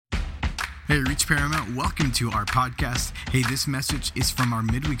Hey, Reach Paramount, welcome to our podcast. Hey, this message is from our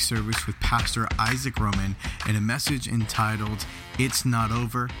midweek service with Pastor Isaac Roman and a message entitled, It's Not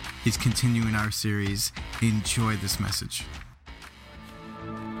Over. He's continuing our series. Enjoy this message.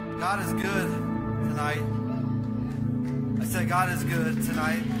 God is good tonight. I said God is good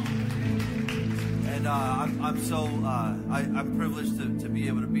tonight. And I'm privileged to be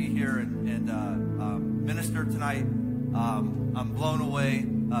able to be here and minister tonight. I'm blown away.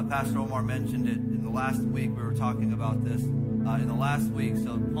 Pastor Omar mentioned it in the last week. We were talking about this in the last week.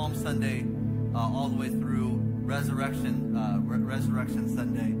 So Palm Sunday, all the way through Resurrection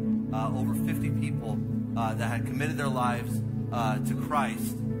Sunday, over 50 people that had committed their lives to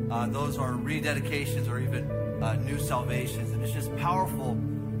Christ. Those are rededications or even new salvations, and it's just powerful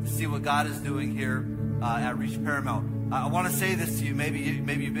to see what God is doing here at Reach Paramount. I want to say this to you. Maybe you've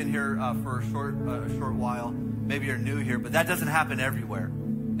been here for a short while. Maybe you're new here, but that doesn't happen everywhere.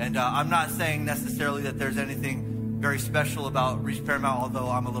 And I'm not saying necessarily that there's anything very special about Reach Paramount, although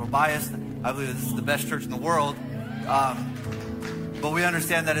I'm a little biased. I believe this is the best church in the world. But we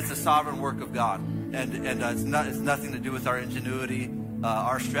understand that it's a sovereign work of God. And it's nothing to do with our ingenuity,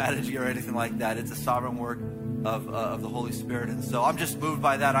 our strategy, or anything like that. It's a sovereign work of the Holy Spirit. And so I'm just moved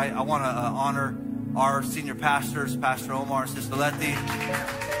by that. I want to honor our senior pastors, Pastor Omar, Sister Letty.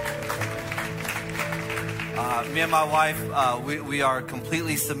 Me and my wife, we are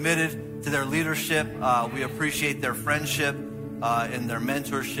completely submitted to their leadership. We appreciate their friendship, and their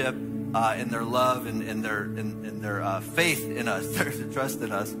mentorship, and their love, and their faith in us, their trust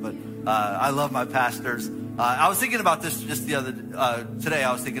in us. But I love my pastors. I was thinking about this just today.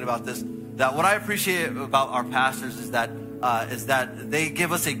 I was thinking about this. That what I appreciate about our pastors is that they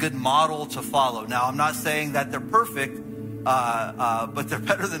give us a good model to follow. Now, I'm not saying that they're perfect, but they're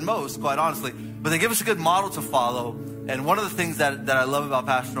better than most, quite honestly. But they give us a good model to follow. And one of the things that I love about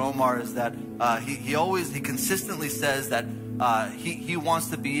Pastor Omar is that he consistently says that he wants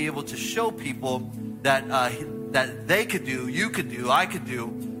to be able to show people that they could do, you could do, I could do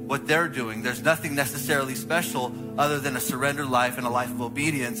what they're doing. There's nothing necessarily special other than a surrendered life and a life of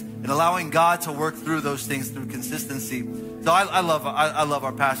obedience and allowing God to work through those things through consistency. So I love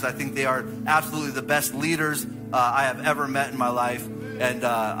our pastors. I think they are absolutely the best leaders I have ever met in my life. And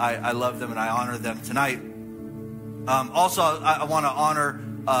I love them and I honor them tonight. Also, I want to honor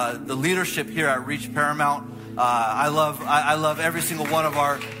the leadership here at Reach Paramount. I love every single one of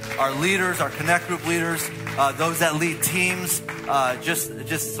our leaders, our Connect Group leaders, those that lead teams,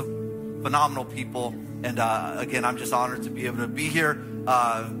 just some phenomenal people. And again, I'm just honored to be able to be here,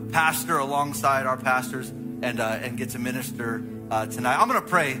 pastor alongside our pastors, and get to minister tonight. I'm going to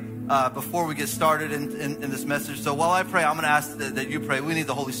pray before we get started in this message. So while I pray, I'm going to ask that you pray. We need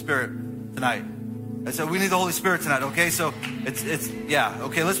the Holy Spirit tonight. I said we need the Holy Spirit tonight, okay? So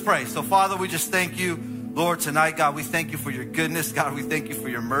okay, let's pray. So Father, we just thank you, Lord, tonight, God. We thank you for your goodness, God. We thank you for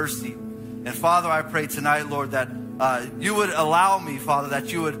your mercy. And Father, I pray tonight, Lord, that you would allow me, Father,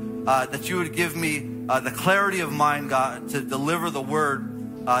 that you would give me the clarity of mind, God, to deliver the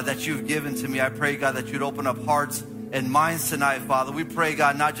word that you've given to me. I pray, God, that you'd open up hearts and minds tonight, Father. We pray,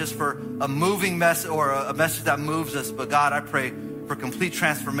 God, not just for a moving message or a message that moves us, but God, I pray for complete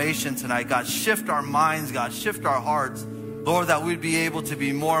transformation tonight. God, shift our minds, God, shift our hearts, Lord, that we'd be able to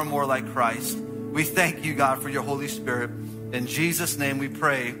be more and more like Christ. We thank you, God, for your Holy Spirit. In Jesus' name we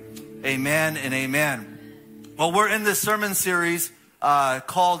pray, amen and amen. Well, we're in this sermon series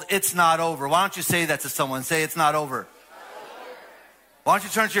called It's Not Over. Why don't you say that to someone? Say, it's not over. Why don't you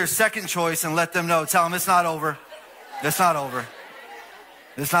turn to your second choice and let them know. Tell them it's not over. It's not over.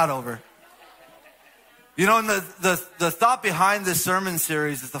 It's not over. You know, and the thought behind this sermon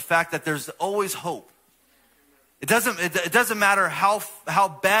series is the fact that there's always hope. It doesn't matter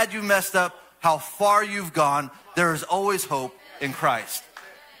how bad you messed up, how far you've gone, there is always hope in Christ.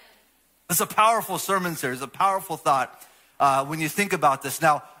 It's a powerful sermon series, a powerful thought when you think about this.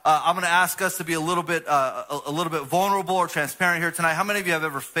 Now, I'm going to ask us to be a little bit vulnerable or transparent here tonight. How many of you have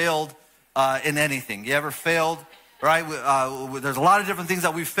ever failed in anything? You ever failed? Right? There's a lot of different things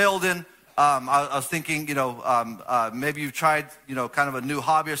that we've failed in. I was thinking, maybe you've tried, kind of a new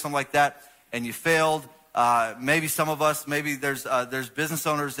hobby or something like that, and you failed. Maybe some of us, maybe there's business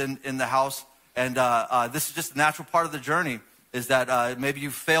owners in the house, and this is just a natural part of the journey, is that maybe you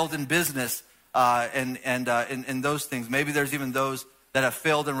failed in business and in those things. Maybe there's even those that have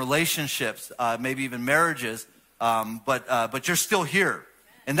failed in relationships, maybe even marriages, but you're still here.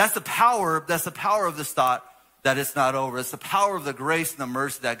 And that's the power of this thought, that it's not over. It's the power of the grace and the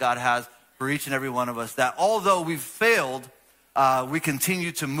mercy that God has for each and every one of us, that although we've failed, we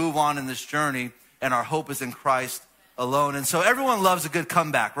continue to move on in this journey, and our hope is in Christ alone. And so everyone loves a good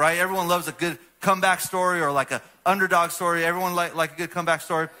comeback, right? Everyone loves a good comeback story or like a underdog story. Everyone like a good comeback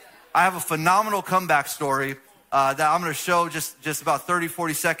story. I have a phenomenal comeback story that I'm going to show just about 30,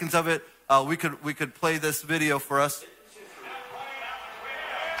 40 seconds of it. We could play this video for us.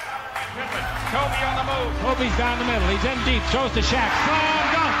 Kobe on the move. Kobe's down the middle. He's in deep. Throws to Shaq.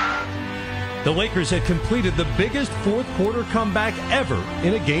 Slam dunk. The Lakers had completed the biggest fourth quarter comeback ever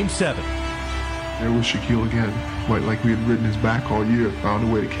in a Game 7. There was Shaquille again, like we had ridden his back all year, found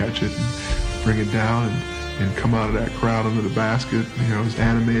a way to catch it and bring it down and come out of that crowd under the basket, as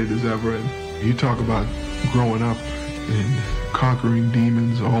animated as ever. And you talk about growing up and conquering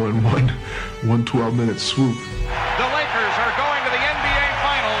demons all in one 12-minute swoop. The Lakers are going to the NBA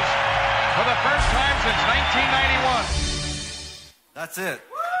Finals for the first time since 1991. That's it.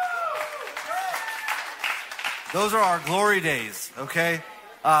 Those are our glory days, okay?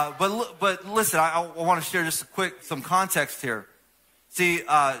 But listen, I want to share just some context here. See,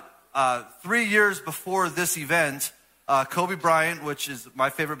 3 years before this event, Kobe Bryant, which is my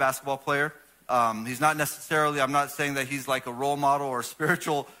favorite basketball player, he's not necessarily, I'm not saying that he's like a role model or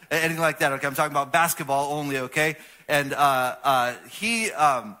spiritual, anything like that, okay? I'm talking about basketball only, okay? And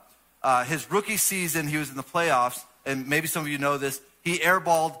his rookie season, he was in the playoffs, and maybe some of you know this, he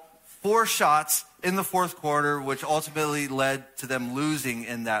airballed 4 shots in the fourth quarter, which ultimately led to them losing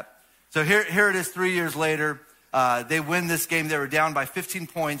in that. So here it is 3 years later. They win this game. They were down by 15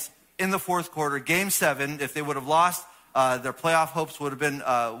 points in the fourth quarter. Game 7, if they would have lost, their playoff hopes would have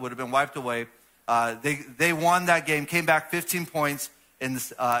been wiped away. They won that game, came back 15 points in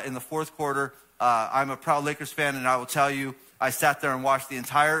the fourth quarter. I'm a proud Lakers fan, and I will tell you, I sat there and watched the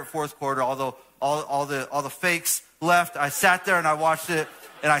entire fourth quarter. Although all the fakes left, I sat there and I watched it,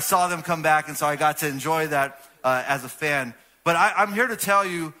 and I saw them come back, and so I got to enjoy that as a fan. But I'm here to tell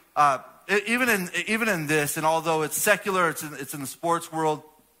you, even in this, and although it's secular, it's in the sports world,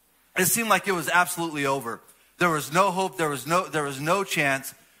 it seemed like it was absolutely over. There was no hope. There was no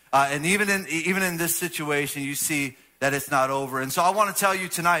chance. And even in this situation, you see that it's not over. And so I want to tell you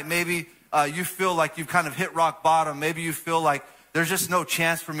tonight, maybe you feel like you've kind of hit rock bottom. Maybe you feel like there's just no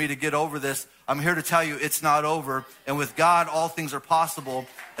chance for me to get over this. I'm here to tell you it's not over. And with God, all things are possible.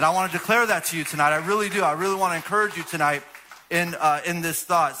 And I want to declare that to you tonight. I really do. I really want to encourage you tonight in this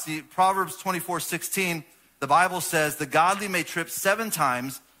thought. See, Proverbs 24:16, the Bible says, the godly may trip 7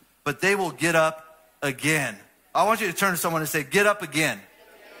 times, but they will get up again. I want you to turn to someone and say, get up again.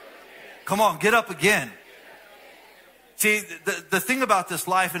 Come on, get up again. See, the thing about this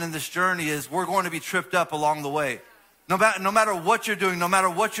life and in this journey is we're going to be tripped up along the way. No matter what you're doing, no matter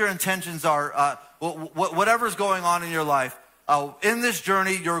what your intentions are, whatever's going on in your life, in this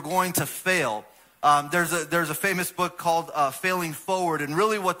journey, you're going to fail. There's a famous book called Failing Forward, and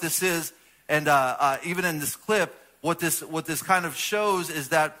really what this is, and even in this clip, what this kind of shows is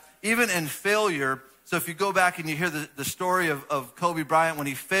that even in failure, so if you go back and you hear the story of Kobe Bryant when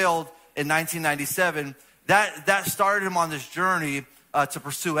he failed in 1997, that started him on this journey to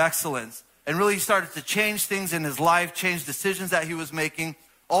pursue excellence. And really he started to change things in his life, change decisions that he was making,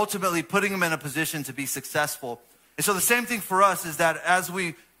 ultimately putting him in a position to be successful. And so the same thing for us is that as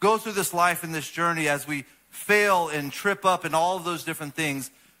we go through this life and this journey, as we fail and trip up and all of those different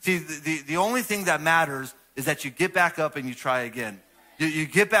things, see, the only thing that matters is that you get back up and you try again. You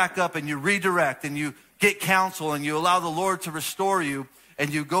get back up and you redirect and you get counsel and you allow the Lord to restore you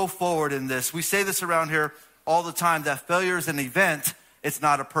and you go forward in this. We say this around here all the time, that failure is an event, it's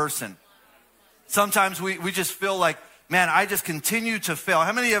not a person. Sometimes we just feel like, man, I just continue to fail.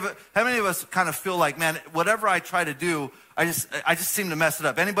 How many of us kind of feel like, man, whatever I try to do, I just seem to mess it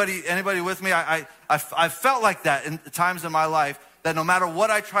up? Anybody with me? I felt like that in times in my life, that no matter what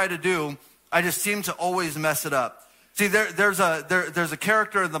I try to do, I just seem to always mess it up. See, there's a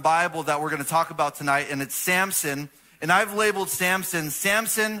character in the Bible that we're going to talk about tonight, and it's Samson. And I've labeled Samson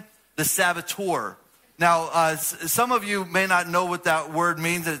the Saboteur. Now, some of you may not know what that word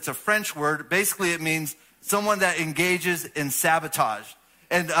means. It's a French word. Basically, it means someone that engages in sabotage.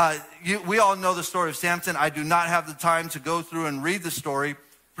 And we all know the story of Samson. I do not have the time to go through and read the story.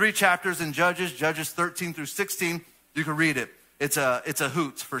 3 chapters in Judges 13 through 16. You can read it. It's a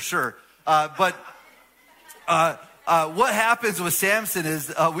hoot for sure. But what happens with Samson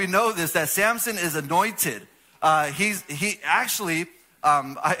is we know this, that Samson is anointed. He actually,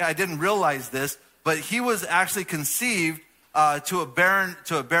 I didn't realize this, but he was actually conceived to a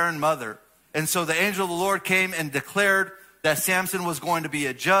barren mother. And so the angel of the Lord came and declared that Samson was going to be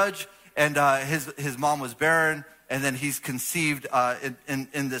a judge, and his mom was barren, and then he's conceived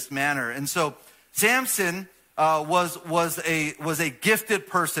in this manner. And so Samson was a gifted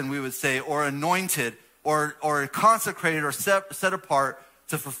person, we would say, or anointed, or consecrated or set apart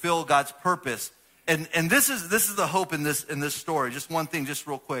to fulfill God's purpose. And this is the hope in this story. Just one thing, just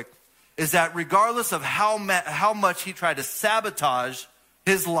real quick, is that regardless of how much he tried to sabotage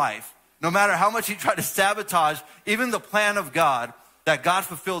his life, no matter how much he tried to sabotage even the plan of God, that God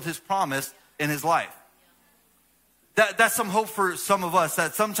fulfilled his promise in his life. That's some hope for some of us,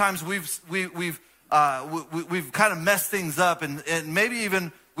 that sometimes we've kind of messed things up, and maybe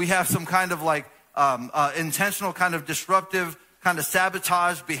even we have some kind of like intentional kind of disruptive kind of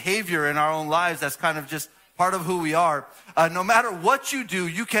sabotage behavior in our own lives. That's kind of just part of who we are. No matter what you do,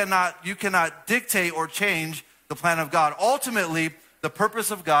 you cannot dictate or change the plan of God. Ultimately, the purpose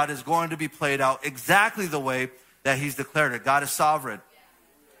of God is going to be played out exactly the way that he's declared it. God is sovereign.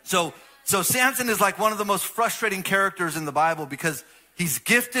 So Samson is like one of the most frustrating characters in the Bible, because he's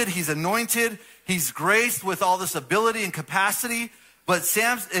gifted, he's anointed, he's graced with all this ability and capacity. But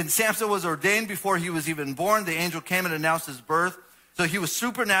Samson was ordained before he was even born. The angel came and announced his birth. So he was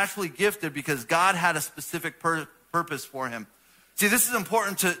supernaturally gifted because God had a specific purpose for him. See, this is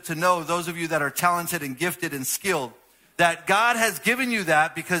important to know, those of you that are talented and gifted and skilled, that God has given you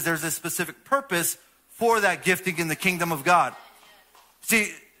that because there's a specific purpose for that gifting in the kingdom of God. See,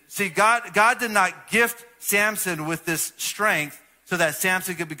 God did not gift Samson with this strength so that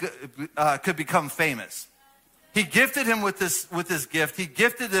Samson could become famous. He gifted him with this gift. He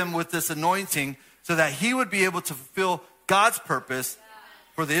gifted him with this anointing so that he would be able to fulfill God's purpose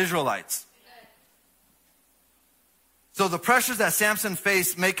for the Israelites. So the pressures that Samson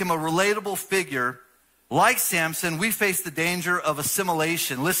faced make him a relatable figure. Like Samson, we face the danger of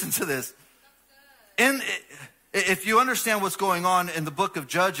assimilation. Listen to this. If you understand what's going on in the book of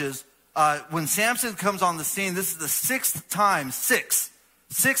Judges, when Samson comes on the scene, this is the sixth time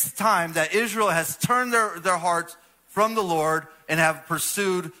that Israel has turned their hearts from the Lord and have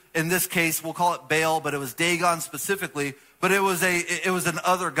pursued, in this case, we'll call it Baal, but it was Dagon specifically, but it was an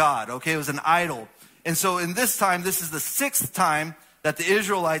other god, okay? It was an idol. And so in this time, this is the sixth time that the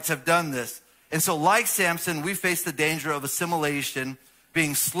Israelites have done this. And so like Samson, we face the danger of assimilation,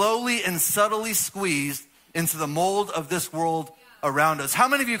 being slowly and subtly squeezed into the mold of this world around us. How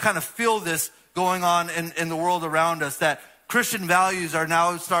many of you kind of feel this going on in the world around us, that Christian values are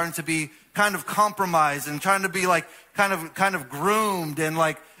now starting to be kind of compromised and trying to be like kind of groomed and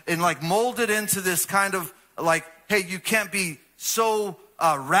molded into this kind of like, hey, you can't be so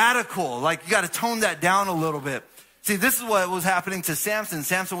radical. Like, you got to tone that down a little bit. See, this is what was happening to Samson.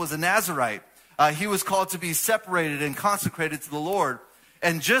 Samson was a Nazirite. He was called to be separated and consecrated to the Lord.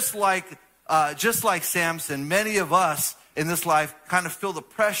 And just like Samson, many of us in this life kind of feel the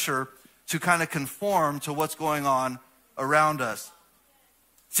pressure to kind of conform to what's going on around us.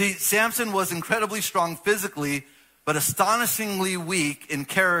 See, Samson was incredibly strong physically, but astonishingly weak in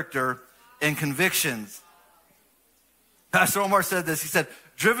character and convictions. Pastor Omar said this. He said,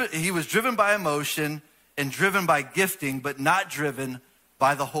 he was driven by emotion and driven by gifting, but not driven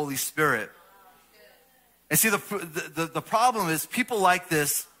by the Holy Spirit. And see, the problem is people like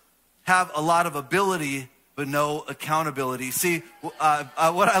this have a lot of ability, but no accountability. See, what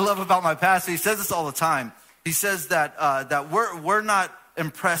I love about my pastor, he says this all the time. He says that we're not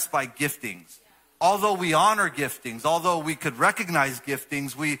impressed by giftings. Although we honor giftings, although we could recognize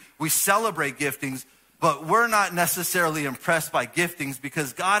giftings, we celebrate giftings, but we're not necessarily impressed by giftings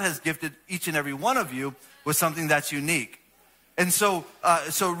because God has gifted each and every one of you with something that's unique. And so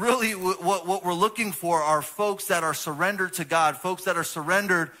really what we're looking for are folks that are surrendered to God, folks that are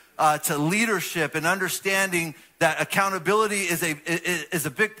surrendered to leadership and understanding that accountability is a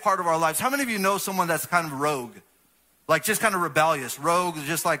big part of our lives. How many of you know someone that's kind of rogue? Like just kind of rebellious. Rogue,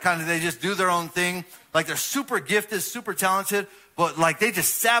 just like kind of they just do their own thing. Like they're super gifted, super talented, but like they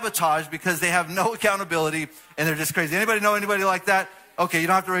just sabotage because they have no accountability and they're just crazy. Anybody know anybody like that? Okay, you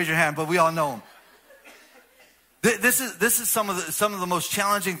don't have to raise your hand, but we all know them. This is some of the most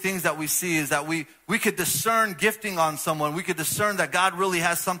challenging things that we see, is that we could discern gifting on someone. We could discern that God really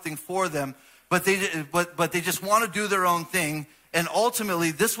has something for them, but they just want to do their own thing. And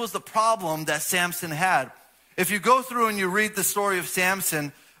ultimately, this was the problem that Samson had. If you go through and you read the story of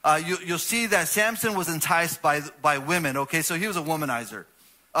Samson, you'll see that Samson was enticed by women. Okay, so he was a womanizer.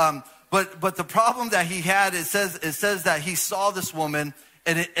 But the problem that he had, it says that he saw this woman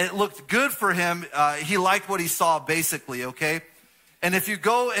and it looked good for him. He liked what he saw, basically, okay? And if you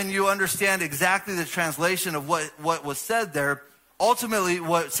go and you understand exactly the translation of what was said there, ultimately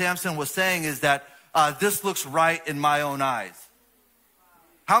what Samson was saying is that this looks right in my own eyes.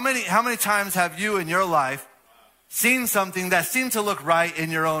 How many times have you in your life seen something that seemed to look right in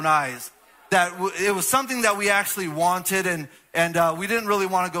your own eyes? That it was something that we actually wanted, and And we didn't really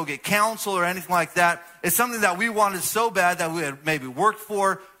want to go get counsel or anything like that. It's something that we wanted so bad that we had maybe worked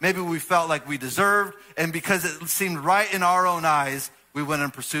for, maybe we felt like we deserved, and because it seemed right in our own eyes, we went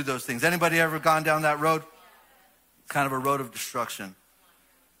and pursued those things. Anybody ever gone down that road? Kind of a road of destruction.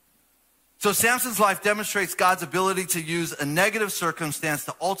 So Samson's life demonstrates God's ability to use a negative circumstance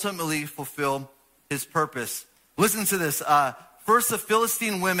to ultimately fulfill his purpose. Listen to this. First, the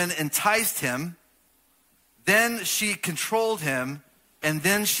Philistine women enticed him. Then she controlled him, and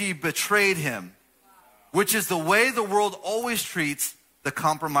then she betrayed him, which is the way the world always treats the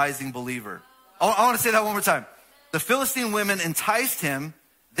compromising believer. I want to say that one more time. The Philistine women enticed him,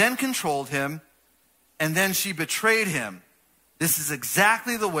 then controlled him, and then she betrayed him. This is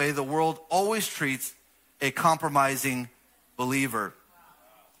exactly the way the world always treats a compromising believer.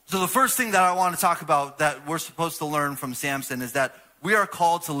 So the first thing that I want to talk about that we're supposed to learn from Samson is that we are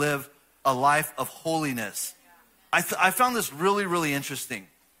called to live a life of holiness. I found this really, really interesting.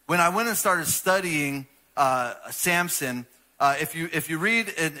 When I went and started studying Samson, if you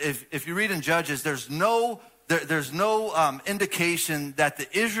read in Judges, there's no indication that the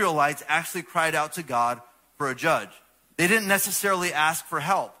Israelites actually cried out to God for a judge. They didn't necessarily ask for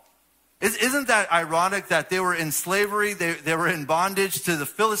help. Isn't that ironic that they were in slavery, they were in bondage to the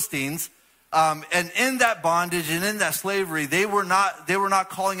Philistines, and in that bondage and in that slavery, they were not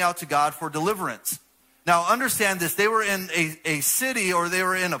calling out to God for deliverance. Now understand this, they were in a city, or they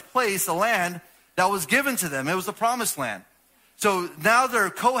were in a place, a land that was given to them. It was the promised land. So now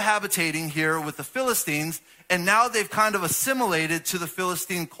they're cohabitating here with the Philistines, and now they've kind of assimilated to the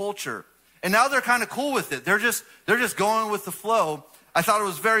Philistine culture. And now they're kind of cool with it. They're just going with the flow. I thought it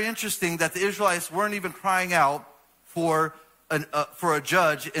was very interesting that the Israelites weren't even crying out for a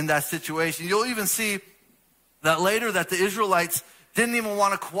judge in that situation. You'll even see that later that the Israelites didn't even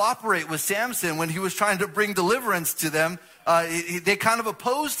want to cooperate with Samson when he was trying to bring deliverance to them. They kind of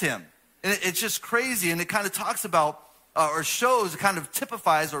opposed him. And it's just crazy. And it kind of talks about or shows, kind of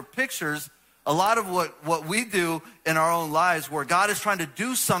typifies or pictures a lot of what we do in our own lives, where God is trying to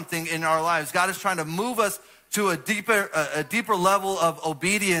do something in our lives. God is trying to move us to a deeper level of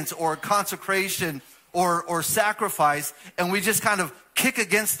obedience or consecration or sacrifice, and we just kind of kick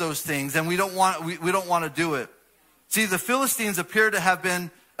against those things, and we don't want to do it. See, the Philistines appear to have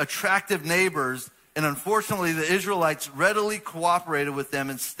been attractive neighbors, and unfortunately the Israelites readily cooperated with them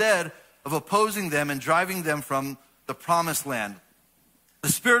instead of opposing them and driving them from the promised land. The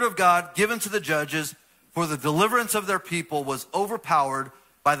Spirit of God given to the judges for the deliverance of their people was overpowered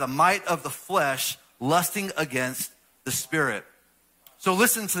by the might of the flesh lusting against the Spirit. So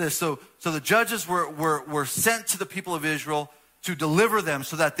listen to this. So the judges were sent to the people of Israel to deliver them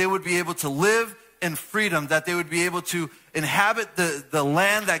so that they would be able to live in freedom, that they would be able to inhabit the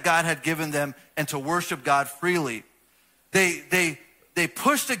land that God had given them and to worship God freely. They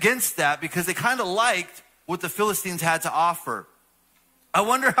pushed against that because they kind of liked what the Philistines had to offer. I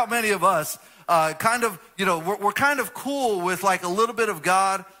wonder how many of us we're kind of cool with like a little bit of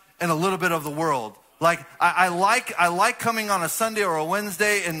God and a little bit of the world. Like I like coming on a Sunday or a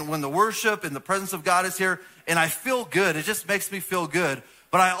Wednesday, and when the worship and the presence of God is here, and I feel good. It just makes me feel good.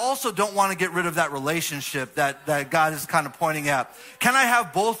 But I also don't want to get rid of that relationship that God is kind of pointing at. Can I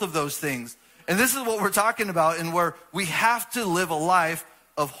have both of those things? And this is what we're talking about, and where we have to live a life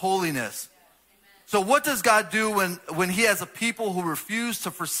of holiness. So what does God do when he has a people who refuse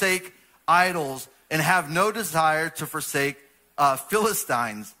to forsake idols and have no desire to forsake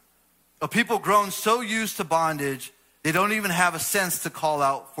Philistines? A people grown so used to bondage, they don't even have a sense to call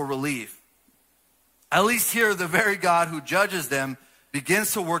out for relief. At least here, the very God who judges them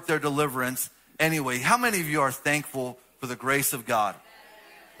begins to work their deliverance anyway. How many of you are thankful for the grace of God?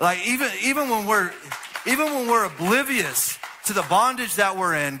 Like even when we're oblivious to the bondage that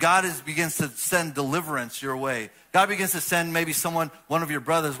we're in, God begins to send deliverance your way. God begins to send maybe someone, one of your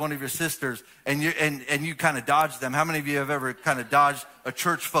brothers, one of your sisters, and you kind of dodge them. How many of you have ever kind of dodged a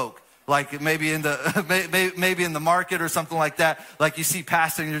church folk? Like maybe in the market or something like that. Like you see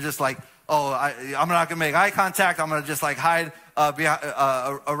pastor and you're just like, oh, I'm not gonna make eye contact. I'm gonna just like hide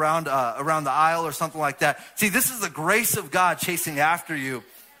around the aisle or something like that. See, this is the grace of God chasing after you.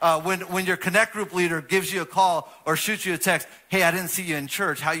 When your Connect group leader gives you a call or shoots you a text, hey, I didn't see you in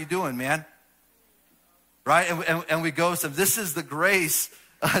church. How you doing, man? Right? And we go, so this is the grace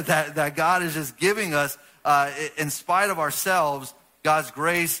that God is just giving us. In spite of ourselves, God's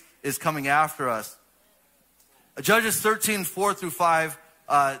grace is coming after us. Judges 13, 4-5,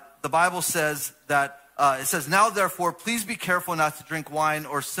 the Bible says that, it says, now therefore, please be careful not to drink wine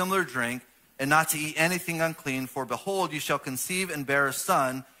or similar drink, and not to eat anything unclean, for behold, you shall conceive and bear a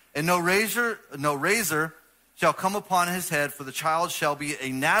son, and no razor shall come upon his head, for the child shall be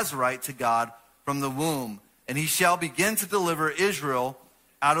a Nazarite to God from the womb, and he shall begin to deliver Israel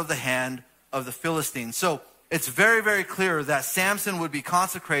out of the hand of the Philistines. So it's very, very clear that Samson would be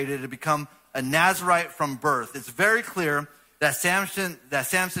consecrated to become a Nazarite from birth. It's very clear that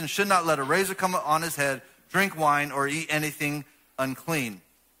Samson should not let a razor come on his head, drink wine, or eat anything unclean.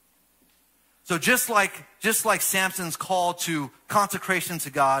 So just like Samson's call to consecration to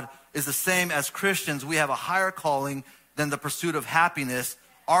God is the same as Christians, we have a higher calling than the pursuit of happiness.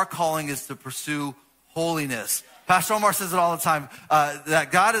 Our calling is to pursue holiness. Pastor Omar says it all the time,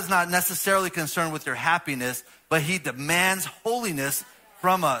 that God is not necessarily concerned with your happiness, but he demands holiness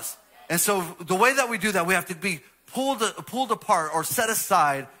from us. And so the way that we do that, we have to be pulled apart or set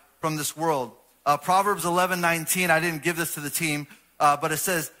aside from this world. Proverbs 11:19, I didn't give this to the team, but it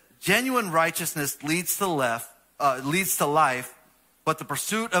says, genuine righteousness leads to life, but the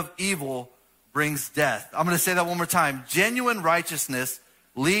pursuit of evil brings death. I'm going to say that one more time. Genuine righteousness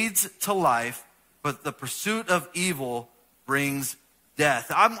leads to life, but the pursuit of evil brings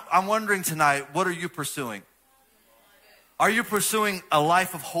death. I'm wondering tonight, what are you pursuing? Are you pursuing a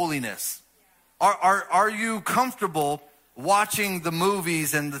life of holiness? Are you comfortable watching the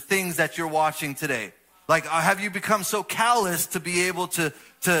movies and the things that you're watching today? Like, have you become so callous to be able to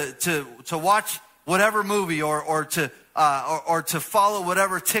watch whatever movie or to follow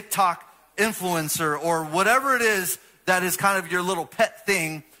whatever TikTok influencer or whatever it is that is kind of your little pet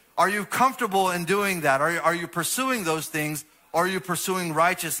thing? Are you comfortable in doing that? Are you pursuing those things? Or are you pursuing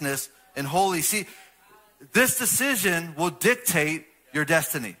righteousness and holy? See, this decision will dictate your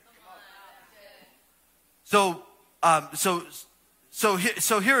destiny. So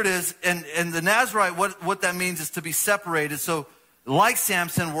here it is, and the Nazarite, what that means is to be separated. So like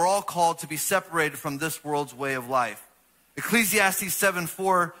Samson, we're all called to be separated from this world's way of life. Ecclesiastes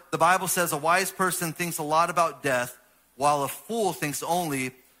 7:4, the Bible says, a wise person thinks a lot about death, while a fool thinks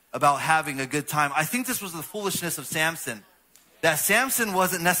only about having a good time. I think this was the foolishness of Samson, that Samson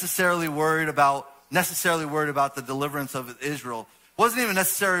wasn't necessarily worried about the deliverance of Israel. Wasn't even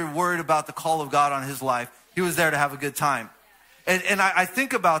necessarily worried about the call of God on his life. He was there to have a good time. And I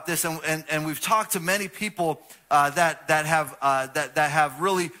think about this, and we've talked to many people that have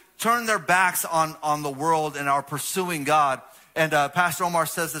really turned their backs on the world and are pursuing God. And Pastor Omar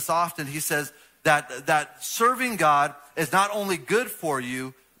says this often. He says that serving God is not only good for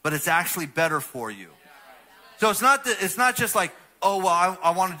you, but it's actually better for you. So it's not just like, oh, well,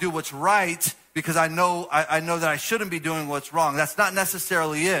 I want to do what's right because I know that I shouldn't be doing what's wrong. That's not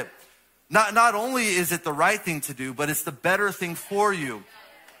necessarily it. Not only is it the right thing to do, but it's the better thing for you.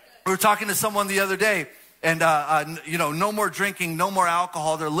 We were talking to someone the other day, and no more drinking, no more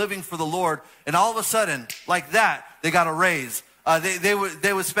alcohol. They're living for the Lord, and all of a sudden, like that, they got a raise. They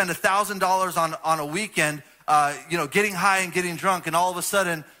would spend $1,000 on a weekend, getting high and getting drunk, and all of a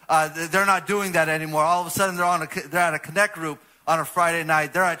sudden, they're not doing that anymore. All of a sudden, they're at a connect group on a Friday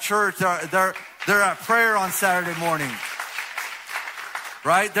night. They're at church. They're at prayer on Saturday morning.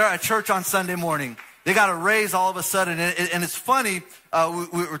 Right? They're at church on Sunday morning. They got a raise all of a sudden. And it's funny,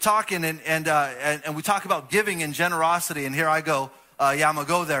 we were talking and we talk about giving and generosity. And here I go. I'm going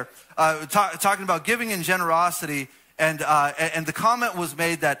to go there. Talking about giving and generosity. And the comment was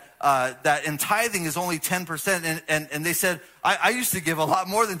made that in tithing is only 10%. And they said, I used to give a lot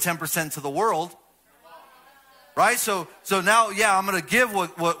more than 10% to the world. Right? So now, I'm going to give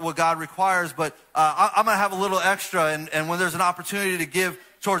what God requires, but I'm going to have a little extra. And when there's an opportunity to give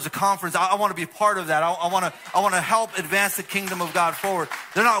towards the conference, I want to be part of that. I want to help advance the kingdom of God forward.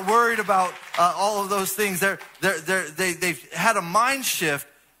 They're not worried about all of those things. They've had a mind shift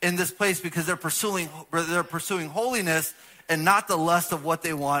in this place because they're pursuing holiness and not the lust of what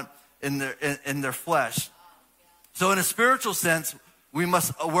they want in their flesh. So in a spiritual sense,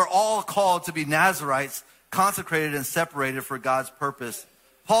 we're all called to be Nazarites, consecrated and separated for God's purpose.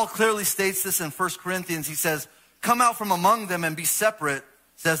 Paul clearly states this in 1 Corinthians. He says, come out from among them and be separate,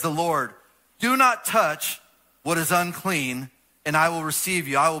 says the Lord. Do not touch what is unclean, and I will receive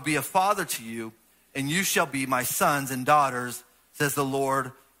you. I will be a father to you, and you shall be my sons and daughters, says the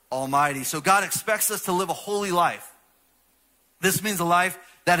Lord Almighty. So God expects us to live a holy life. This means a life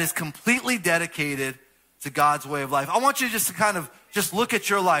that is completely dedicated to God's way of life. I want you just to kind of just look at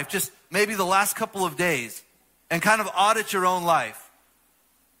your life, just maybe the last couple of days, and kind of audit your own life.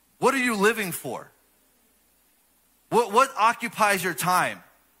 What are you living for? What occupies your time?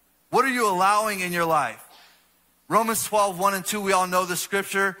 What are you allowing in your life? Romans 12:1-2, we all know the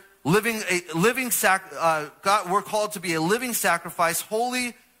scripture. God, we're called to be a living sacrifice,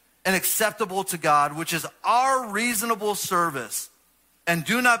 holy and acceptable to God, which is our reasonable service. And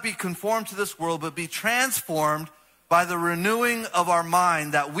do not be conformed to this world, but be transformed by the renewing of our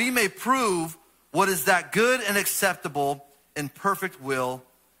mind, that we may prove what is that good and acceptable and perfect will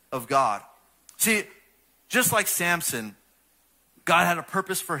of God. See, just like Samson, God had a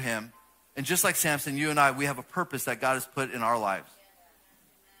purpose for him. And just like Samson, you and I, we have a purpose that God has put in our lives.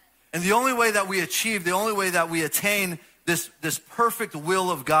 And the only way that we achieve, the only way that we attain this perfect will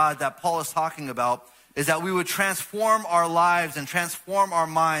of God that Paul is talking about is that we would transform our lives and transform our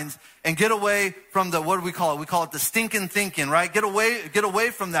minds and get away from what do we call it? We call it the stinking thinking, right? Get away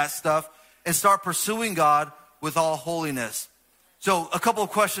from that stuff and start pursuing God with all holiness. So a couple of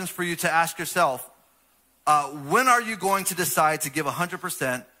questions for you to ask yourself. When are you going to decide to give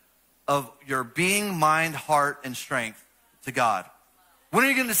 100% of your being, mind, heart, and strength to God? When are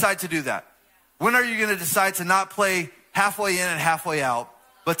you going to decide to do that? When are you going to decide to not play halfway in and halfway out,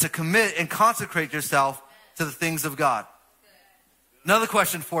 but to commit and consecrate yourself to the things of God? Another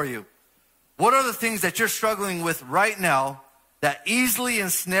question for you. What are the things that you're struggling with right now that easily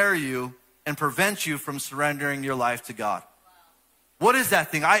ensnare you and prevent you from surrendering your life to God? What is that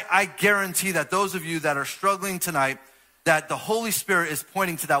thing? I guarantee that those of you that are struggling tonight, that the Holy Spirit is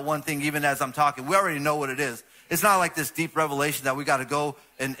pointing to that one thing even as I'm talking. We already know what it is. It's not like this deep revelation that we got to go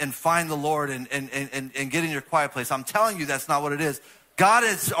and find the Lord and get in your quiet place. I'm telling you that's not what it is. God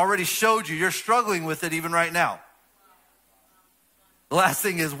has already showed you. You're struggling with it even right now. The last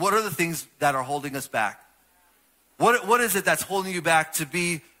thing is, what are the things that are holding us back? What is it that's holding you back to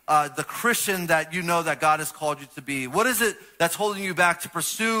be the Christian that you know that God has called you to be? What is it that's holding you back to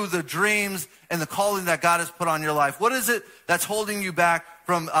pursue the dreams and the calling that God has put on your life? What is it that's holding you back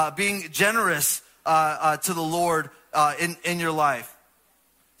from being generous to the Lord in your life?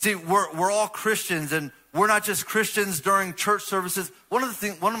 See, we're all Christians, and we're not just Christians during church services. One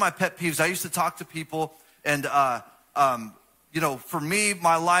of my pet peeves, I used to talk to people, and for me,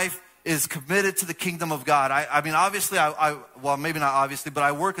 my life is committed to the kingdom of God. I mean, obviously, well, maybe not obviously, but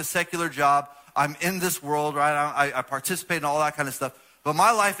I work a secular job. I'm in this world, right? I participate in all that kind of stuff. But my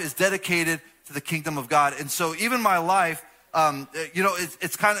life is dedicated to the kingdom of God. And so even my life,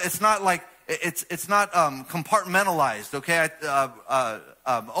 it's not like, it's not compartmentalized, okay?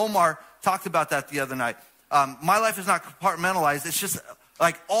 Omar talked about that the other night. My life is not compartmentalized. It's just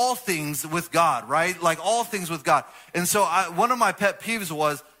like all things with God, right? Like all things with God. And so one of my pet peeves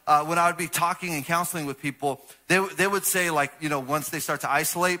was, when I would be talking and counseling with people, they would say, like, once they start to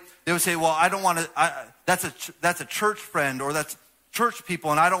isolate, they would say, well, I don't want to, that's a church friend, or that's church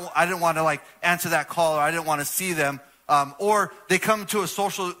people, and I didn't want to like answer that call, or I didn't want to see them. Or they come to a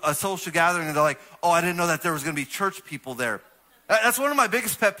social gathering and they're like, oh, I didn't know that there was going to be church people there. That's one of my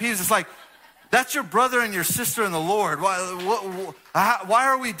biggest pet peeves. It's like, that's your brother and your sister in the Lord. Why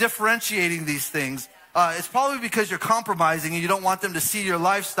are we differentiating these things? It's probably because you're compromising and you don't want them to see your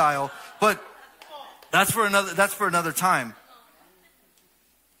lifestyle, but that's for another time.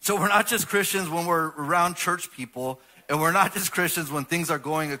 So we're not just Christians when we're around church people, and we're not just Christians when things are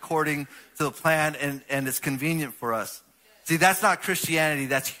going according to the plan and it's convenient for us. See, that's not Christianity,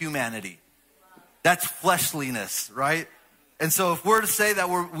 that's humanity. That's fleshliness, right? And so if we're to say that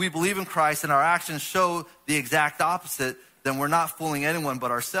we believe in Christ and our actions show the exact opposite, then we're not fooling anyone but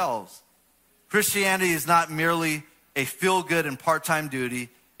ourselves. Christianity is not merely a feel-good and part-time duty.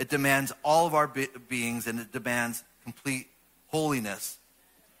 It demands all of our beings, and it demands complete holiness.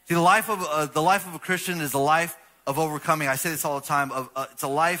 See, the life of a Christian is a life of overcoming. I say this all the time. It's a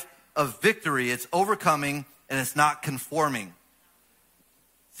life of victory. It's overcoming, and it's not conforming.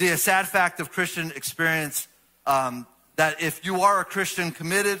 See, a sad fact of Christian experience, that if you are a Christian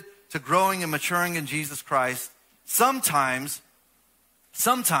committed to growing and maturing in Jesus Christ, sometimes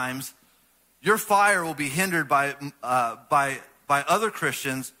your fire will be hindered by other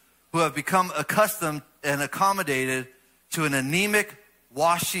Christians who have become accustomed and accommodated to an anemic,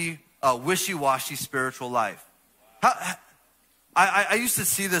 wishy-washy spiritual life. I used to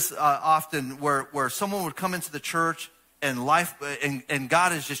see this often where someone would come into the church and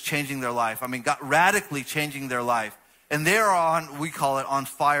God is just changing their life. I mean, God radically changing their life. And they're we call it on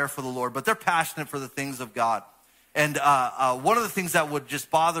fire for the Lord, but they're passionate for the things of God. And one of the things that would just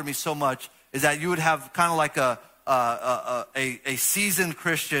bother me so much is that you would have kind of like a seasoned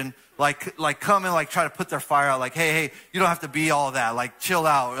Christian like come and like try to put their fire out, like, hey, you don't have to be all that, like chill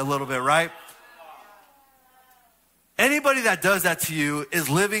out a little bit, right? Anybody that does that to you is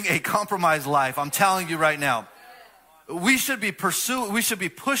living a compromised life. I'm telling you right now. We should be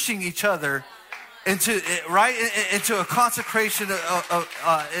pushing each other into a consecration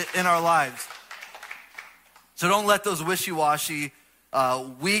in our lives. So don't let those wishy-washy,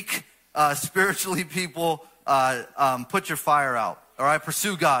 weak, spiritually people put your fire out. All right,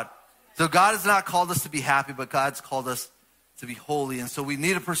 pursue God. So God has not called us to be happy, but God's called us to be holy. And so we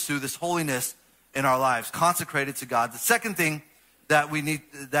need to pursue this holiness in our lives, consecrated to God. The second thing that we need,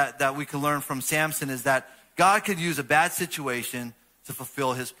 that we can learn from Samson is that God could use a bad situation to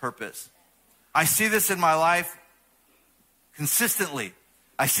fulfill his purpose. I see this in my life consistently.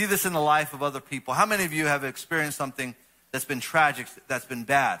 I see this in the life of other people. How many of you have experienced something that's been tragic, that's been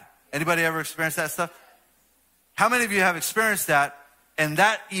bad? Anybody ever experienced that stuff? How many of you have experienced that, and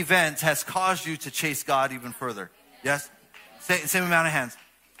that event has caused you to chase God even further? Yes? Same amount of hands.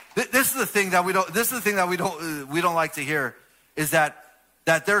 This is the thing that we don't like to hear, is that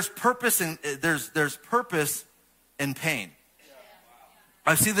there's purpose in there's purpose in pain.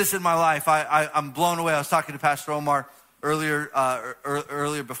 I've seen this in my life. I'm blown away. I was talking to Pastor Omar earlier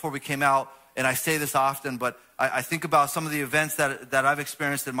before we came out, and I say this often, but I think about some of the events that I've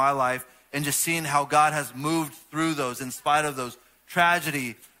experienced in my life, and just seeing how God has moved through those in spite of those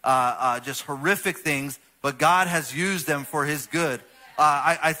tragedy, just horrific things, but God has used them for his good.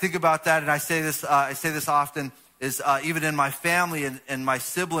 I think about that, and I say this often, is even in my family and my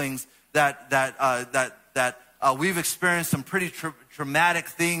siblings, that we've experienced some pretty traumatic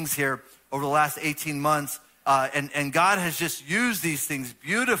things here over the last 18 months, and God has just used these things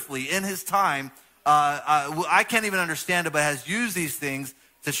beautifully in his time. I can't even understand it, but has used these things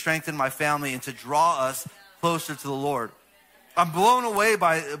to strengthen my family and to draw us closer to the Lord. I'm blown away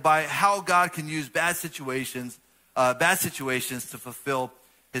by how God can use bad situations to fulfill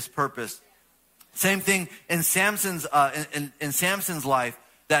his purpose. Same thing in Samson's in Samson's life.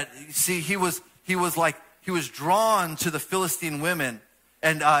 That, see, he was drawn to the Philistine women,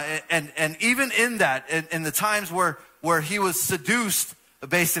 and even in that, in the times where he was seduced,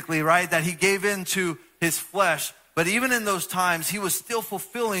 basically, right, that he gave in to his flesh. But even in those times, he was still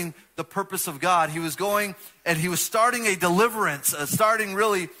fulfilling the purpose of God. He was going and he was starting a deliverance, starting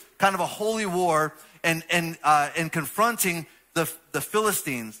really kind of a holy war, and confronting the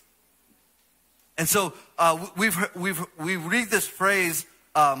Philistines. And so we read this phrase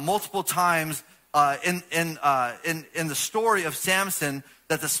multiple times in the story of Samson,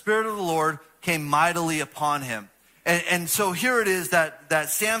 that the Spirit of the Lord came mightily upon him. And so here it is that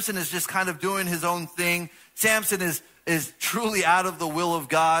Samson is just kind of doing his own thing. Samson is truly out of the will of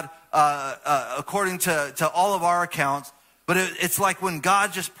God, according to all of our accounts. But it's like when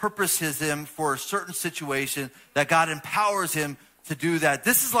God just purposes him for a certain situation, that God empowers him to do that.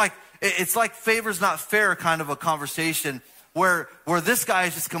 It's like favors not fair kind of a conversation, where this guy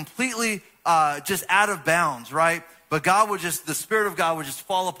is just completely just out of bounds, right? But the Spirit of God would just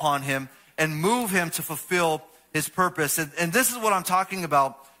fall upon him and move him to fulfill his purpose. And this is what I'm talking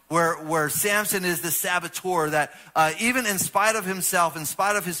about, where Samson is the saboteur, that even in spite of himself, in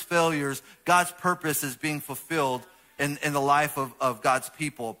spite of his failures, God's purpose is being fulfilled in the life of God's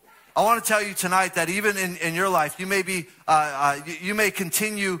people. I want to tell you tonight that even in your life, you may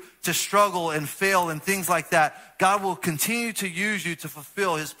continue to struggle and fail and things like that. God will continue to use you to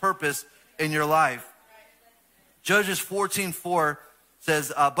fulfill his purpose in your life. Judges 14:4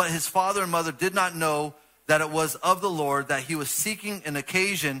 says, but his father and mother did not know that it was of the Lord, that he was seeking an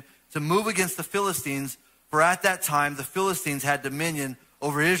occasion to move against the Philistines, for at that time the Philistines had dominion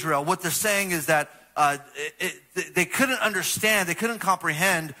over Israel. What they're saying is that they couldn't understand, they couldn't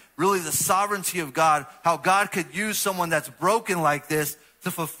comprehend really the sovereignty of God, how God could use someone that's broken like this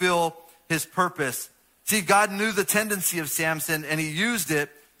to fulfill his purpose. See, God knew the tendency of Samson, and he used it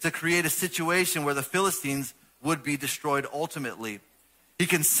to create a situation where the Philistines would be destroyed ultimately. He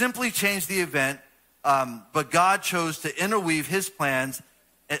can simply change the event, but God chose to interweave his plans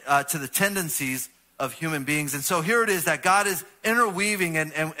to the tendencies of human beings. And so here it is that God is interweaving,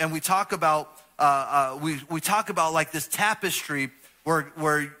 and we talk about we talk about like this tapestry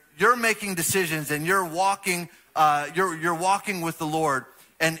where you're making decisions and you're walking with the Lord.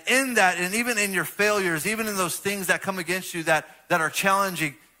 And in that, and even in your failures, even in those things that come against you that are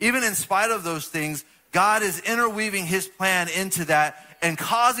challenging, even in spite of those things, God is interweaving his plan into that and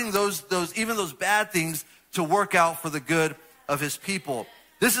causing those bad things to work out for the good of his people.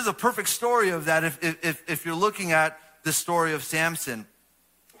 This is a perfect story of that if you're looking at the story of Samson.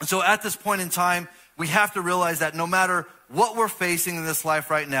 And so at this point in time, we have to realize that no matter what we're facing in this life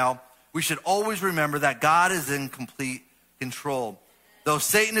right now, we should always remember that God is in complete control. Though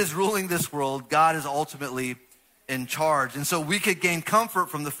Satan is ruling this world, God is ultimately in charge. And so we could gain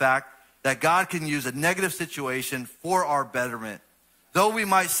comfort from the fact that God can use a negative situation for our betterment. Though we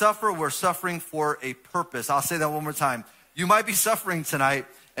might suffer, we're suffering for a purpose. I'll say that one more time. You might be suffering tonight,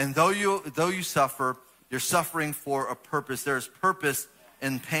 and though you suffer, you're suffering for a purpose. There's purpose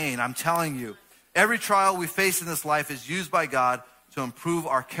in pain. I'm telling you, every trial we face in this life is used by God to improve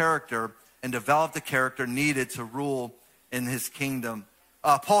our character and develop the character needed to rule in his kingdom.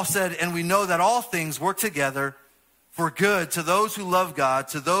 Paul said, and we know that all things work together for good to those who love God,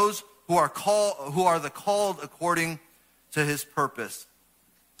 to those who are the called according to his purpose.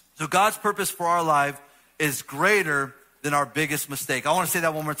 So God's purpose for our life is greater than our biggest mistake. I want to say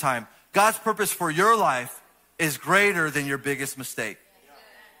that one more time. God's purpose for your life is greater than your biggest mistake.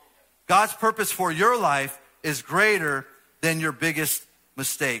 God's purpose for your life is greater than your biggest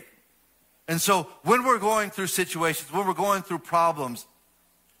mistake. And so when we're going through situations, when we're going through problems,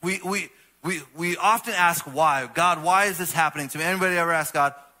 we often ask why. God, why is this happening to me? Anybody ever ask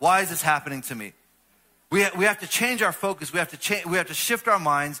God, why is this happening to me? We have to change our focus. We have to shift our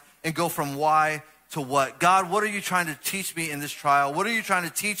minds and go from why to what. God, what are you trying to teach me in this trial? What are you trying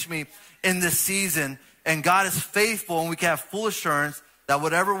to teach me in this season? And God is faithful, and we can have full assurance that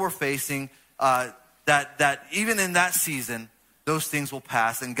whatever we're facing, that even in that season, those things will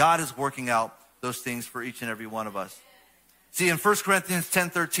pass. And God is working out those things for each and every one of us. See, in 1 Corinthians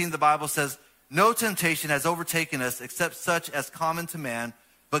 10:13, the Bible says, no temptation has overtaken us except such as common to man,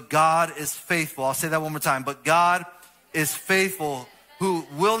 but God is faithful. I'll say that one more time. But God is faithful, who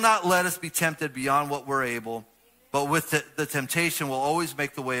will not let us be tempted beyond what we're able, but with the temptation will always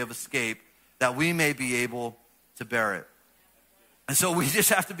make the way of escape, that we may be able to bear it. And so we just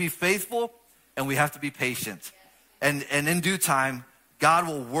have to be faithful, and we have to be patient. And in due time, God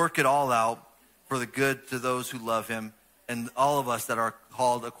will work it all out for the good to those who love him and all of us that are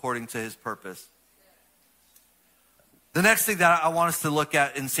called according to his purpose. The next thing that I want us to look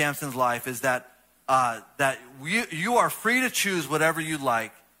at in Samson's life is that you are free to choose whatever you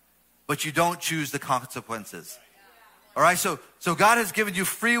like, but you don't choose the consequences. All right, so God has given you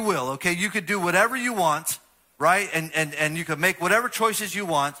free will, okay? You could do whatever you want, right? And you can make whatever choices you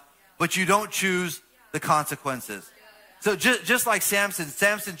want, but you don't choose the consequences. So just like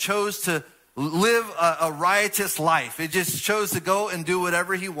Samson chose to live a riotous life. It just chose to go and do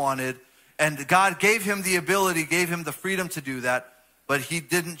whatever he wanted. And God gave him the ability, gave him the freedom to do that, but he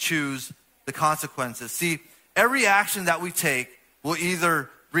didn't choose the consequences. See, every action that we take will either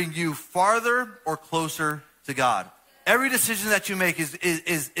bring you farther or closer to God. Every decision that you make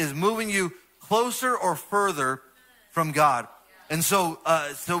is moving you closer or further from God. And so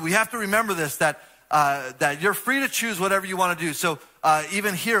we have to remember this, that you're free to choose whatever you want to do. So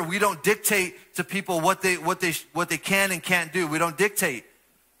even here, we don't dictate to people what they can and can't do. We don't dictate.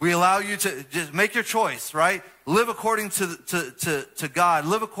 We allow you to just make your choice, right? Live according to God.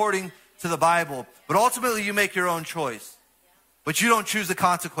 Live according to the Bible. But ultimately, you make your own choice. But you don't choose the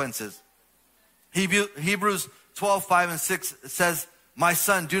consequences. Hebrews 12:5-6 says, my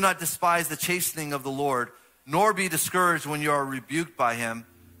son, do not despise the chastening of the Lord, nor be discouraged when you are rebuked by him.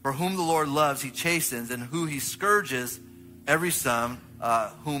 For whom the Lord loves, he chastens, and who he scourges, every son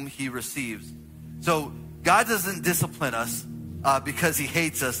whom he receives. So God doesn't discipline us because he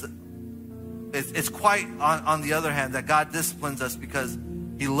hates us. It's quite on the other hand that God disciplines us because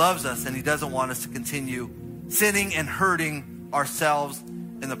he loves us and he doesn't want us to continue sinning and hurting ourselves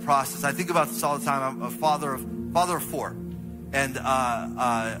in the process. I think about this all the time. I'm a father of four. And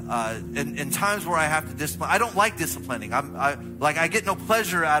in times where I have to discipline, I don't like disciplining. I get no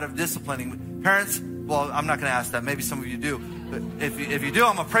pleasure out of disciplining. Parents, well, I'm not going to ask that. Maybe some of you do. But if you do,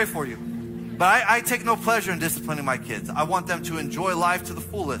 I'm going to pray for you. But I take no pleasure in disciplining my kids. I want them to enjoy life to the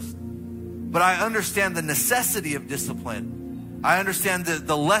fullest. But I understand the necessity of discipline. I understand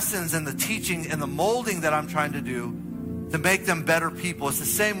the lessons and the teaching and the molding that I'm trying to do to make them better people. It's the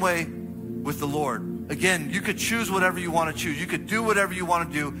same way with the Lord. Again, you could choose whatever you want to choose. You could do whatever you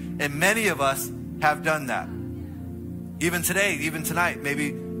want to do. And many of us have done that. Even today, even tonight, maybe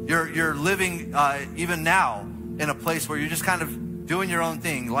you're living even now in a place where you're just kind of doing your own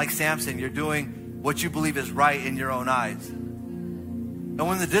thing. Like Samson, you're doing what you believe is right in your own eyes. And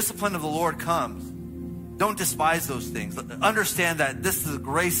when the discipline of the Lord comes, don't despise those things. Understand that this is the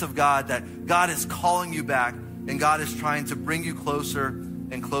grace of God, that God is calling you back and God is trying to bring you closer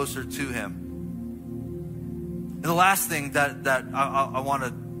and closer to him. And the last thing that I want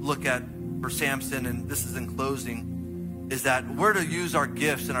to look at for Samson, and this is in closing, is that we're to use our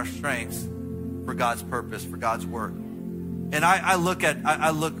gifts and our strengths for God's purpose, for God's work. And I look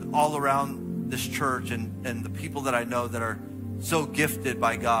all around this church and the people that I know that are so gifted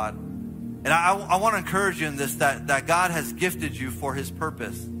by God. And I want to encourage you in this, that God has gifted you for his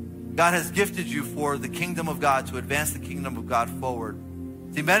purpose. God has gifted you for the kingdom of God, to advance the kingdom of God forward.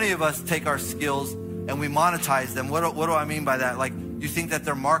 See, many of us take our skills and we monetize them. What do I mean by that? Like, you think that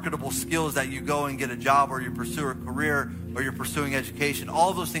they're marketable skills that you go and get a job, or you pursue a career, or you're pursuing education. All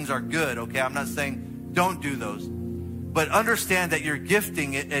of those things are good, okay? I'm not saying don't do those. But understand that your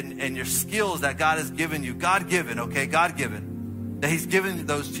gifting and your skills that God has given you, God-given, okay, God-given, that he's given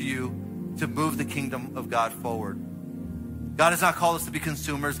those to you to move the kingdom of God forward. God has not called us to be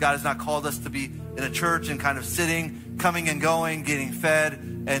consumers. God has not called us to be in a church and kind of sitting, coming and going, getting fed,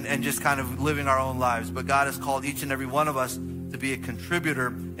 and just kind of living our own lives. But God has called each and every one of us to be a contributor,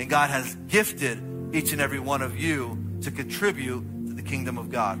 and God has gifted each and every one of you to contribute to the kingdom of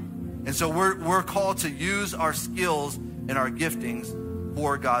God. And so we're called to use our skills and our giftings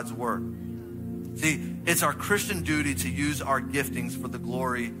for God's work. See, it's our Christian duty to use our giftings for the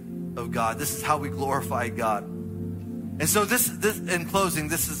glory of God. This is how we glorify God. And so this in closing,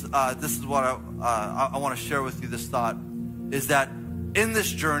 this is what I want to share with you. This thought is that in this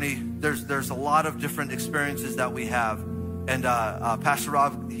journey, there's a lot of different experiences that we have. And Pastor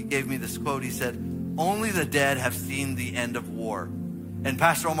Rob, he gave me this quote. He said, "Only the dead have seen the end of war." And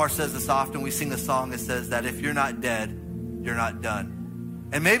Pastor Omar says this often. We sing a song that says that if you're not dead, you're not done.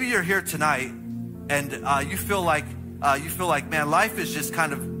 And maybe you're here tonight, and you feel like, man, life is just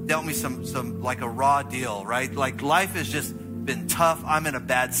kind of dealt me some like a raw deal, right? Like life has just been tough. I'm in a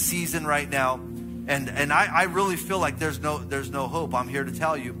bad season right now, and I really feel like there's no hope. I'm here to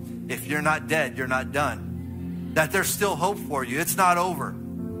tell you, if you're not dead, you're not done. That there's still hope for you. It's not over,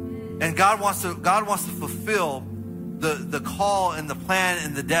 and God wants to fulfill the call and the plan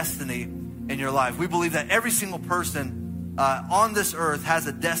and the destiny in your life. We believe that every single person on this earth has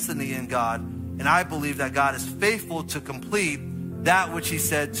a destiny in God, and I believe that God is faithful to complete that which he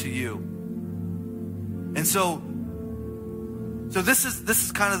said to you. And so this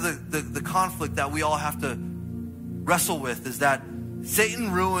is kind of the conflict that we all have to wrestle with, is that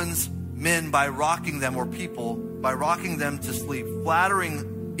Satan ruins men by rocking them, or people, by rocking them to sleep,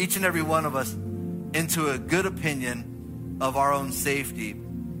 flattering each and every one of us into a good opinion of our own safety.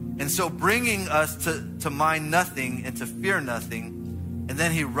 And so bringing us to mind nothing and to fear nothing. And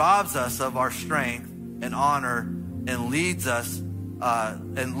then he robs us of our strength and honor and leads us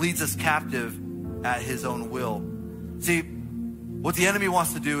captive at his own will. See, what the enemy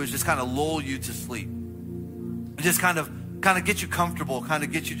wants to do is just kind of lull you to sleep. Just kind of get you comfortable, kind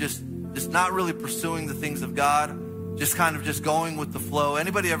of get you just not really pursuing the things of God, just kind of just going with the flow.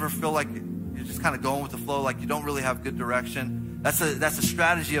 Anybody ever feel like you're just kind of going with the flow, like you don't really have good direction? That's a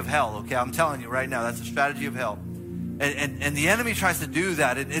strategy of hell, okay? I'm telling you right now, that's a strategy of hell. And the enemy tries to do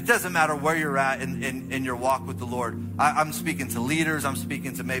that. It doesn't matter where you're at in your walk with the Lord. I'm speaking to leaders. I'm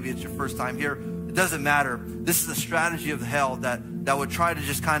speaking to, maybe it's your first time here. It doesn't matter. This is a strategy of hell that would try to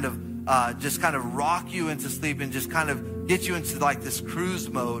just kind of rock you into sleep and just kind of get you into like this cruise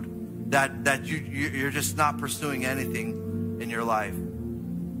mode that you're just not pursuing anything in your life.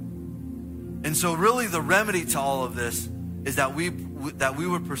 And so really the remedy to all of this is that we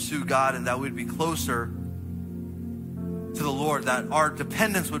would pursue God, and that we'd be closer to the Lord, that our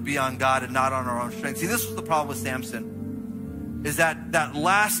dependence would be on God and not on our own strength. See, this was the problem with Samson, is that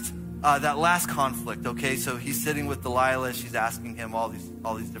last conflict, okay? So he's sitting with Delilah, she's asking him all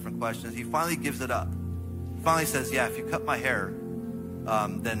these different questions. He finally gives it up. He finally says, yeah, if you cut my hair,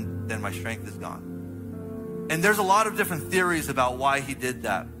 then my strength is gone. And there's a lot of different theories about why he did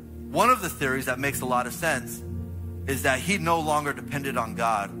that. One of the theories that makes a lot of sense is that he no longer depended on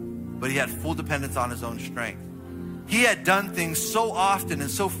God, but he had full dependence on his own strength. He had done things so often and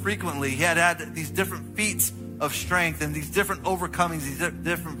so frequently. He had these different feats of strength and these different overcomings, these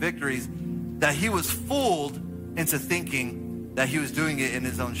different victories, that he was fooled into thinking that he was doing it in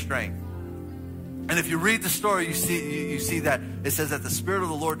his own strength. And if you read the story, you see that it says that the Spirit of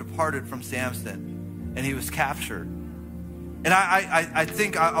the Lord departed from Samson, and he was captured. And I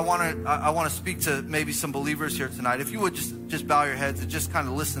think I want to speak to maybe some believers here tonight. If you would just bow your heads and just kind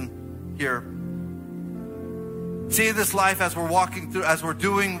of listen here. See, in this life, as we're walking through, as we're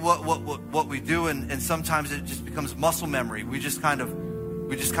doing what we do, and sometimes it just becomes muscle memory. We just kind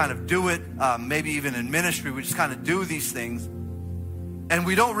of do it. Maybe even in ministry, we just kind of do these things, and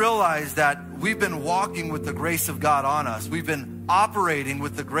we don't realize that we've been walking with the grace of God on us. We've been operating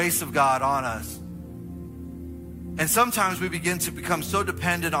with the grace of God on us. And sometimes we begin to become so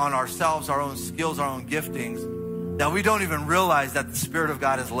dependent on ourselves, our own skills, our own giftings, that we don't even realize that the Spirit of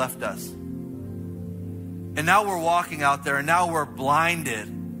God has left us. And now we're walking out there, and now we're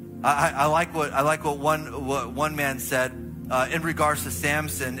blinded. I like what one man said in regards to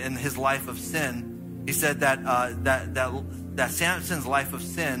Samson and his life of sin. He said that Samson's life of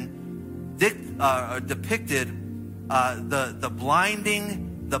sin depicted the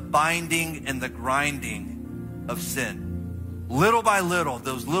blinding, the binding, and the grinding of sin. Little by little,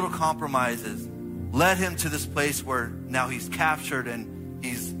 those little compromises led him to this place where now he's captured, and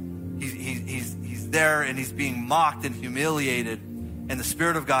he's there and he's being mocked and humiliated, and the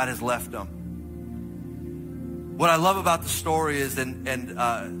Spirit of God has left him. What I love about the story is,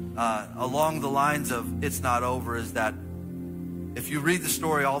 along the lines of "It's not over," is that if you read the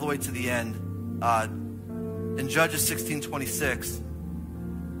story all the way to the end, in Judges 16:26,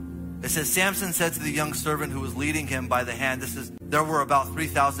 it says, Samson said to the young servant who was leading him by the hand, there were about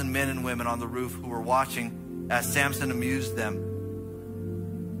 3,000 men and women on the roof who were watching as Samson amused them.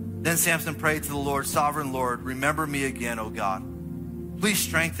 Then Samson prayed to the Lord, "Sovereign Lord, remember me again, O God. Please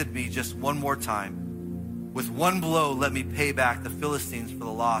strengthen me just one more time. With one blow, let me pay back the Philistines for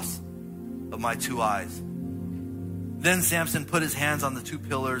the loss of my 2 eyes." Then Samson put his hands on the 2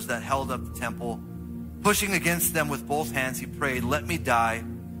 pillars that held up the temple. Pushing against them with both hands, he prayed, "Let me die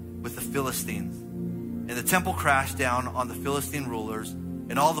with the Philistines." And the temple crashed down on the Philistine rulers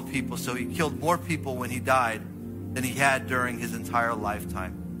and all the people, so he killed more people when he died than he had during his entire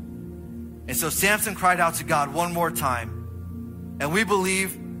lifetime. And so Samson cried out to God one more time. And we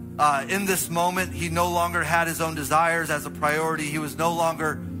believe in this moment, he no longer had his own desires as a priority. He was no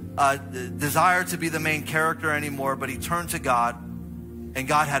longer desired to be the main character anymore, but he turned to God, and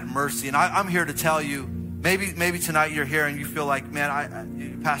God had mercy. And I'm here to tell you, maybe tonight you're here and you feel like,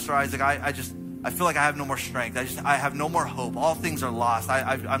 man, Pastor Isaac, I feel like I have no more strength. I have no more hope. All things are lost.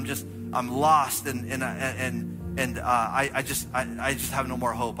 I'm lost, and I just have no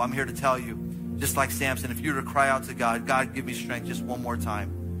more hope. I'm here to tell you, just like Samson, if you were to cry out to God, "God, give me strength just one more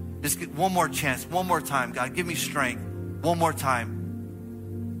time. Just get one more chance, one more time. God, give me strength one more time."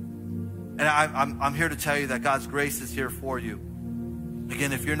 And I'm here to tell you that God's grace is here for you.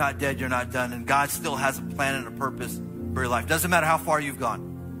 Again, if you're not dead, you're not done. And God still has a plan and a purpose for your life. Doesn't matter how far you've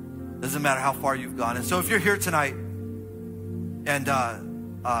gone. Doesn't matter how far you've gone. And so if you're here tonight, and a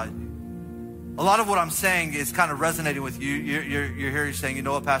lot of what I'm saying is kind of resonating with you. You're here, you're saying, "You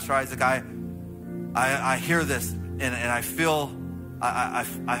know what, Pastor Isaac, I hear this, and I feel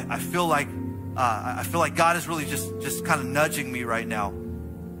like God is really just kind of nudging me right now."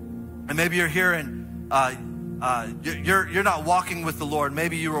 And maybe you're here and you're not walking with the Lord.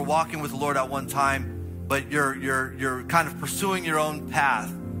 Maybe you were walking with the Lord at one time, but you're kind of pursuing your own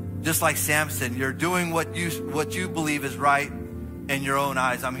path, just like Samson. You're doing what you believe is right in your own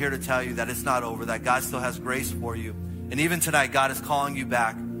eyes. I'm here to tell you that it's not over, that God still has grace for you. And even tonight, God is calling you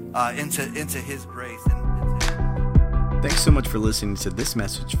back into His grace. Thanks so much for listening to this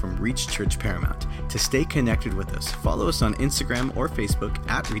message from Reach Church Paramount. To stay connected with us, follow us on Instagram or Facebook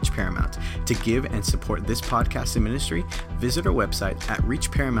at Reach Paramount. To give and support this podcast and ministry, visit our website at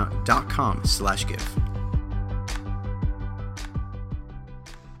reachparamount.com/give.